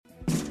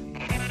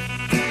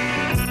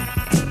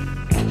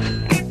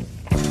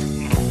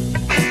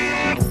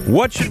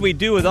What should we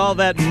do with all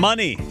that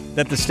money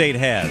that the state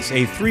has?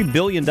 A $3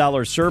 billion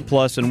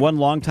surplus, and one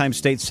longtime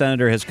state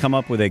senator has come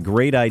up with a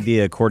great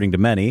idea, according to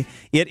many.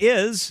 It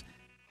is,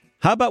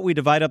 how about we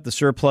divide up the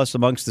surplus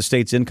amongst the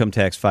state's income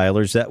tax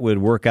filers? That would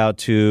work out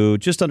to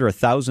just under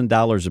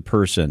 $1,000 a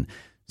person.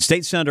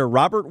 State Senator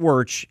Robert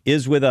Wirch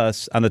is with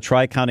us on the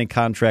Tri-County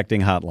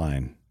Contracting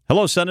Hotline.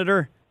 Hello,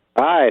 Senator.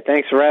 Hi,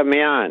 thanks for having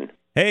me on.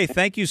 Hey,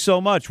 thank you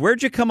so much.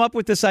 Where'd you come up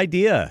with this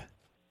idea?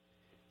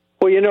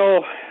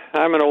 Well,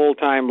 I'm an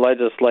old-time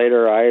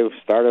legislator. I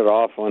started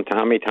off when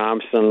Tommy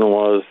Thompson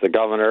was the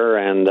governor,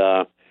 and,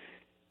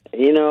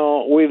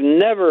 we've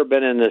never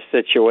been in this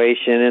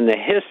situation in the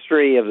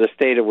history of the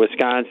state of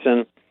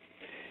Wisconsin.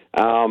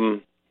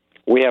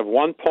 We have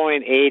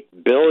 $1.8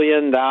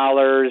 billion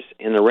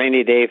in the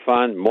rainy day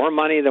fund, more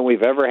money than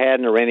we've ever had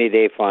in the rainy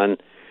day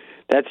fund.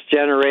 That's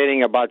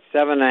generating about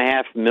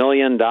 $7.5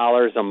 million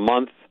a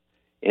month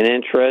in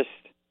interest,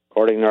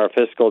 according to our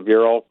fiscal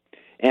bureau.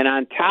 And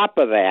on top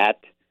of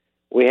that,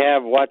 we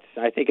have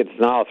I think it's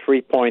now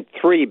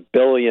 $3.3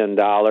 billion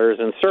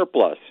in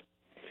surplus.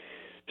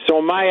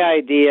 So my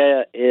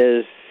idea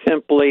is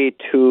simply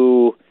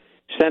to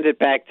send it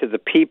back to the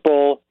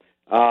people,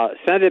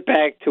 send it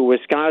back to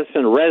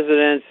Wisconsin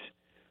residents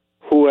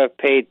who have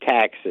paid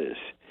taxes.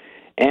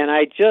 And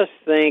I just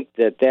think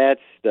that that's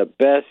the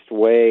best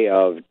way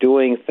of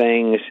doing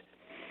things.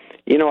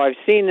 I've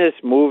seen this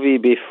movie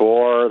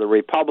before. The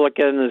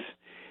Republicans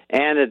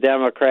and the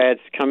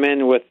Democrats come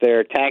in with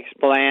their tax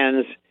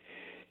plans,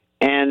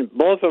 and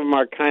both of them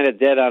are kind of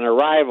dead on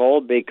arrival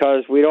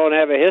because we don't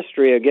have a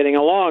history of getting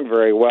along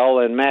very well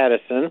in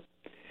Madison.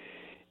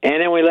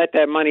 And then we let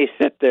that money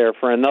sit there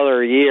for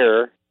another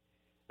year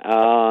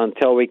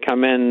until we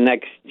come in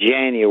next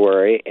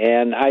January.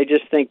 And I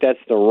just think that's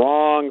the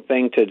wrong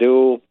thing to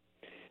do.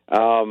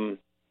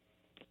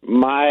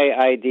 My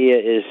idea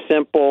is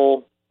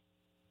simple.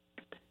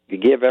 You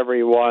give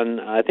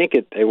everyone, I think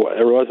it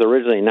was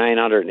originally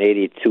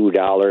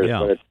 $982, yeah.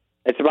 But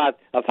it's about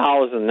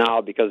 $1,000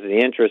 now because of the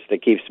interest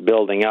that keeps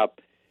building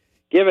up.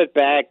 Give it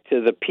back to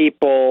the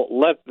people.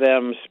 Let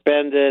them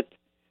spend it.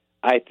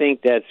 I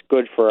think that's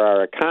good for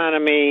our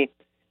economy.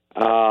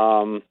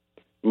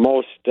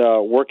 Most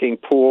working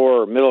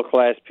poor or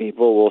middle-class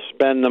people will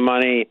spend the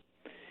money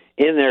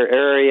in their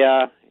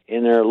area,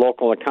 in their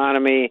local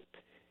economy.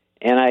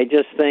 And I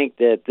just think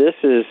that this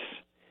is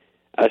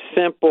a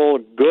simple,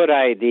 good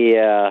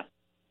idea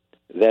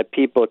that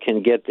people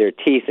can get their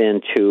teeth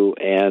into.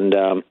 And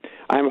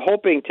I'm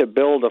hoping to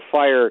build a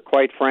fire,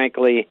 quite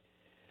frankly,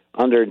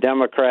 under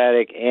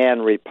Democratic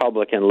and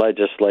Republican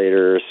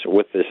legislators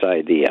with this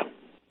idea.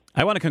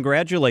 I want to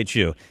congratulate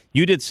you.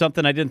 You did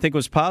something I didn't think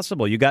was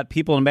possible. You got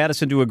people in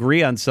Madison to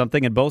agree on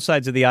something, and both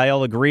sides of the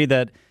aisle agree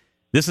that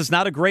this is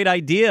not a great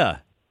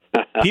idea.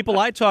 People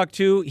I talked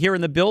to here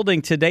in the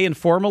building today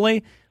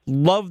informally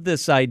love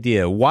this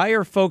idea. Why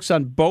are folks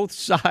on both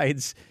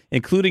sides,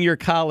 including your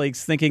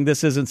colleagues, thinking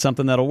this isn't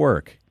something that'll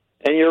work?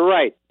 And you're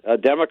right.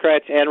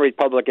 Democrats and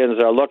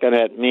Republicans are looking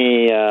at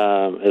me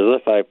as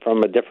if I'm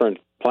from a different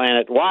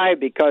planet. Why?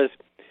 Because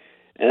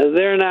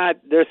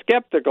they're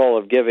skeptical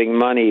of giving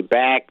money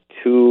back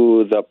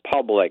to the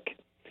public.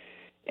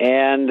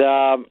 And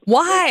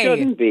why? It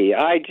shouldn't be.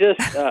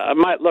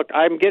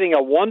 I'm getting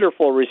a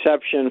wonderful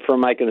reception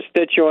from my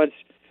constituents.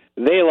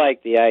 They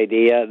like the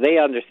idea. They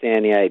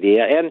understand the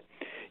idea. And,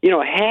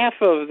 half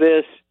of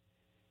this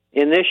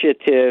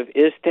initiative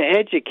is to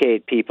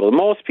educate people.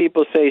 Most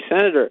people say,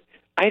 Senator,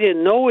 I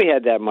didn't know we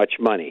had that much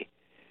money.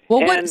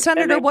 Well,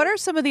 Senator, what are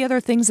some of the other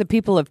things that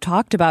people have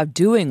talked about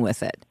doing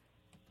with it?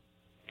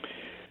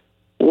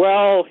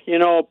 Well,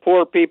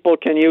 poor people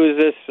can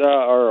use this,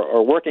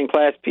 or working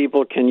class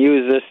people can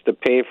use this to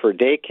pay for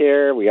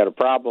daycare. We got a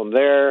problem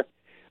there.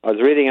 I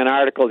was reading an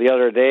article the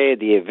other day.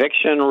 The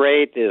eviction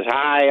rate is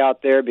high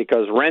out there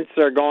because rents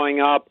are going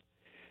up.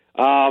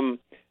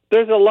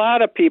 There's a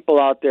lot of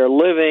people out there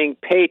living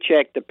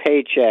paycheck to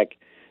paycheck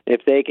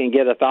if they can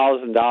get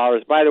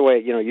 $1,000. By the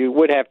way, you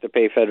would have to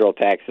pay federal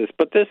taxes,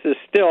 but this is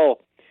still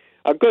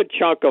a good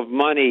chunk of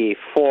money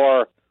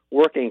for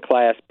working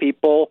class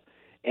people.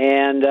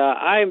 And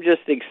I'm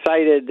just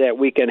excited that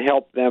we can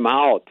help them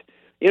out.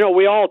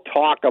 We all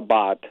talk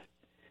about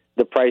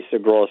the price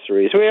of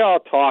groceries. We all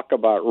talk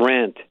about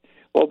rent.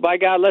 Well, by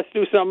God, let's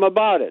do something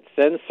about it.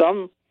 Send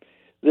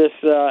this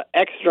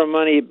extra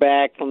money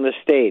back from the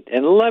state.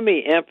 And let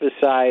me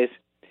emphasize,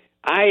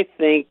 I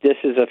think this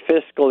is a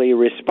fiscally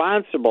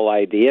responsible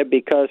idea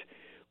because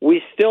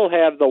we still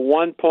have the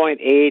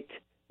 $1.8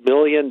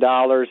 billion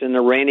in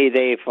the rainy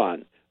day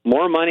fund,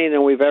 more money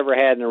than we've ever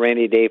had in the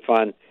rainy day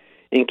fund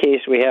in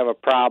case we have a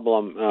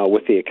problem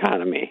with the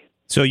economy.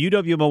 So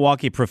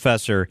UW-Milwaukee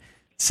professor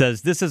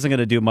says this isn't going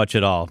to do much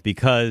at all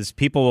because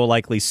people will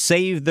likely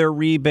save their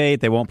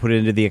rebate. They won't put it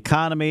into the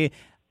economy.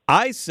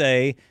 I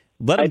say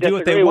let them do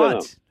what they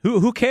want.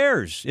 Who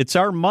cares? It's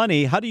our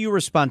money. How do you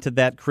respond to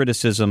that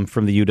criticism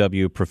from the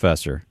UW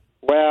professor?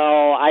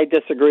 Well, I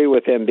disagree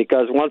with him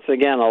because, once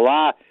again,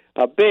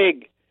 a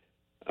big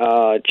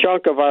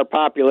chunk of our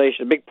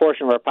population, a big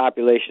portion of our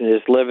population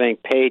is living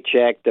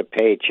paycheck to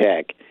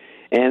paycheck.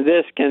 And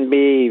this can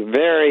be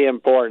very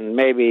important,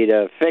 maybe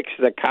to fix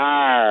the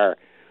car,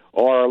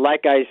 or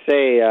like I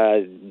say,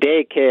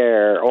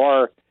 daycare,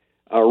 or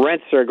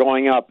rents are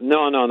going up.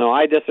 No,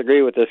 I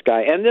disagree with this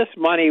guy. And this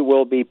money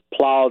will be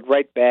plowed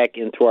right back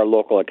into our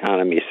local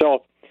economy.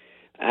 So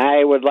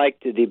I would like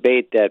to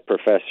debate that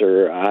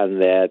professor on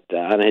that,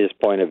 on his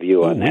point of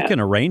view on that. We can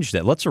arrange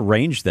that. Let's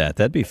arrange that.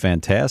 That'd be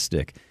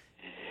fantastic.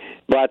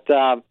 But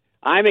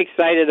I'm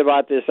excited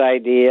about this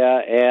idea,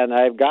 and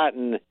I've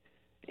gotten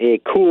a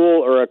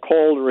cool or a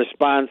cold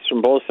response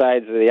from both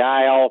sides of the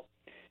aisle.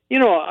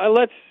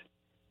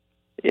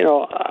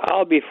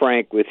 I'll be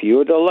frank with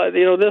you.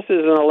 This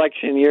is an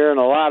election year, and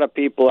a lot of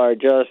people are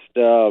just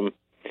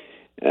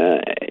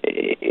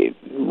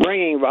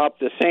bringing up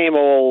the same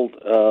old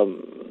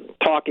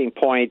talking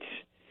points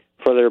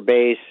for their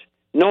base,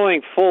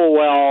 knowing full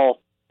well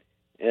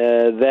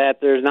that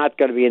there's not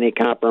going to be any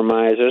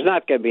compromise, there's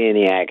not going to be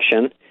any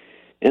action.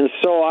 And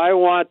so I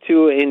want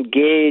to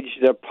engage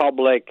the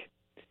public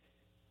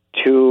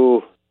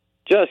to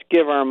just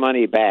give our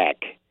money back.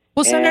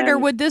 Well, Senator,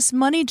 would this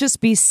money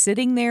just be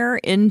sitting there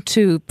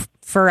into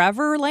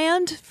forever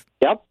land?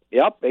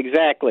 Yep,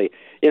 exactly.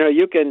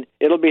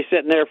 It'll be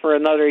sitting there for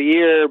another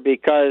year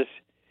because,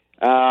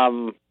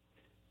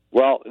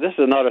 this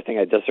is another thing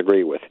I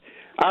disagree with.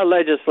 Our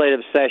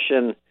legislative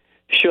session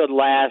should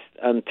last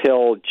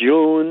until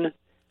June,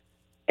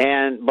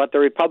 but the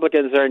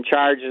Republicans are in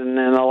charge, and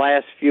in the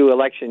last few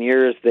election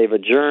years, they've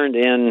adjourned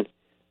in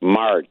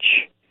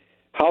March.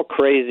 How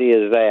crazy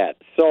is that?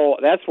 So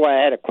that's why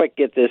I had to quick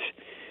get this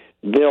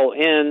bill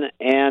in,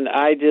 and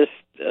I just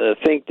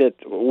think that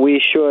we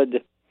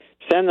should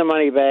send the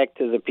money back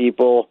to the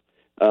people,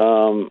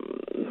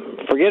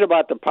 forget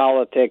about the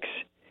politics,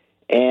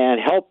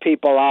 and help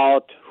people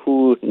out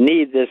who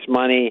need this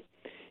money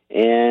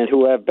and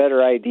who have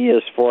better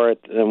ideas for it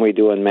than we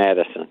do in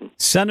Madison.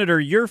 Senator,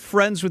 you're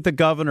friends with the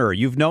governor.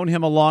 You've known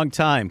him a long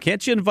time.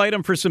 Can't you invite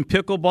him for some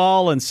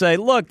pickleball and say,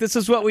 look, this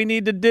is what we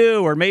need to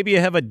do? Or maybe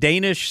you have a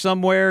Danish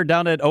somewhere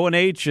down at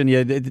O&H and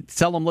you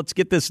tell them, let's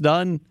get this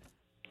done?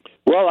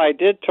 Well, I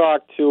did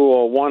talk to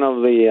one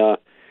of the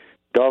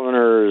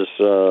governor's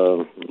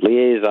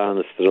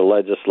liaisons to the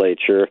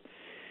legislature,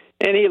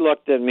 and he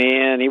looked at me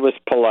and he was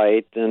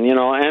polite. And,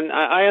 and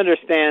I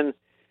understand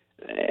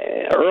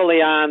early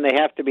on they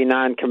have to be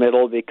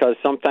non-committal because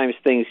sometimes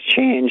things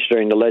change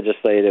during the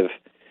legislative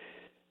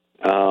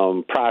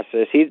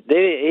process. He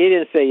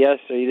didn't say yes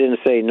or he didn't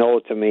say no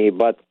to me,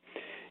 but,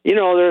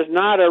 there's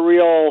not a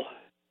real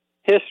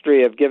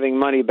history of giving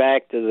money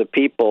back to the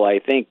people. I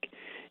think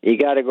you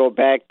got to go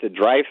back to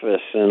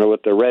Dreyfus and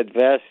with the red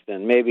vest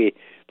and maybe,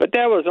 but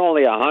that was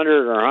only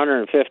 $100 or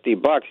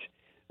 $150.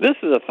 This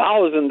is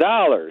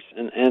 $1,000,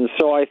 and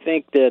so I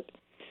think that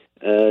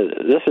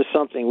this is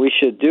something we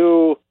should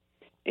do.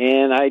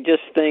 And I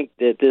just think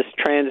that this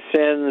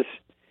transcends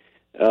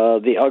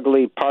the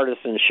ugly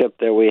partisanship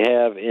that we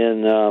have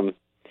in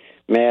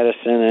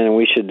Madison, and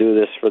we should do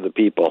this for the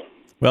people.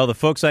 Well, the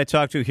folks I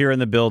talked to here in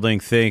the building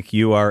think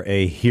you are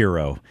a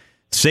hero.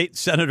 State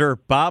Senator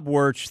Bob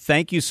Wirch,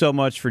 thank you so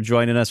much for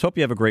joining us. Hope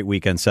you have a great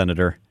weekend,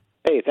 Senator.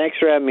 Hey, thanks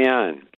for having me on.